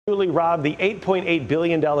Julie, Rob, the $8.8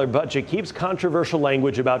 billion budget keeps controversial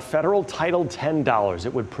language about federal Title X dollars.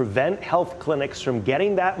 It would prevent health clinics from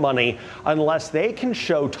getting that money unless they can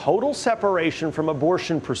show total separation from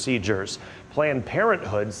abortion procedures. Planned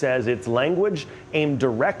Parenthood says it's language aimed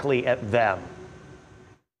directly at them.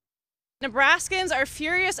 Nebraskans are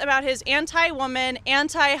furious about his anti-woman,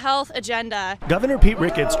 anti-health agenda. Governor Pete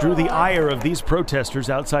Ricketts drew the ire of these protesters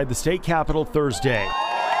outside the state capitol Thursday.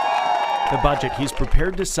 The budget he's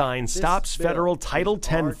prepared to sign stops federal Title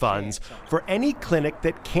X funds for any clinic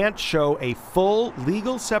that can't show a full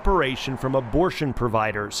legal separation from abortion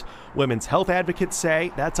providers. Women's health advocates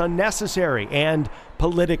say that's unnecessary and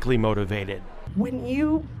politically motivated. When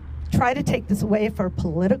you try to take this away for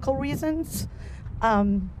political reasons,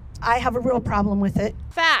 I have a real problem with it.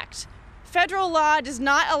 Fact. Federal law does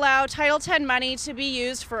not allow Title X money to be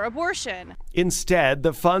used for abortion. Instead,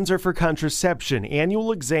 the funds are for contraception,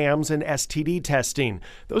 annual exams, and STD testing.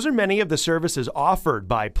 Those are many of the services offered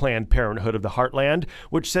by Planned Parenthood of the Heartland,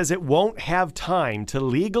 which says it won't have time to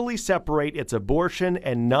legally separate its abortion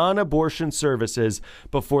and non-abortion services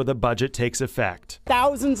before the budget takes effect.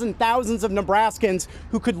 Thousands and thousands of Nebraskans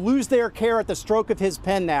who could lose their care at the stroke of his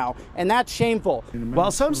pen now, and that's shameful.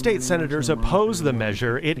 While some state senators oppose the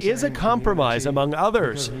measure, it is a compromise among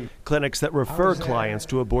others. Clinics that refer clients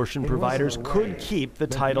to abortion providers could keep the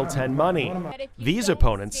Title X money. These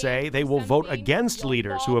opponents say they will vote against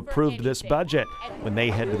leaders who approved this budget when they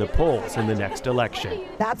head to the polls in the next election.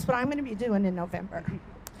 That's what I'm going to be doing in November,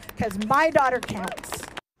 because my daughter counts.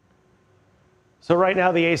 So right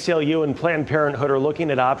now, the ACLU and Planned Parenthood are looking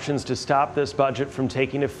at options to stop this budget from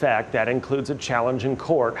taking effect. That includes a challenge in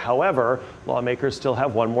court. However, lawmakers still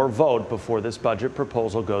have one more vote before this budget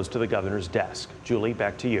proposal goes to the governor's desk. Julie,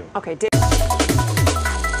 back to you. Okay.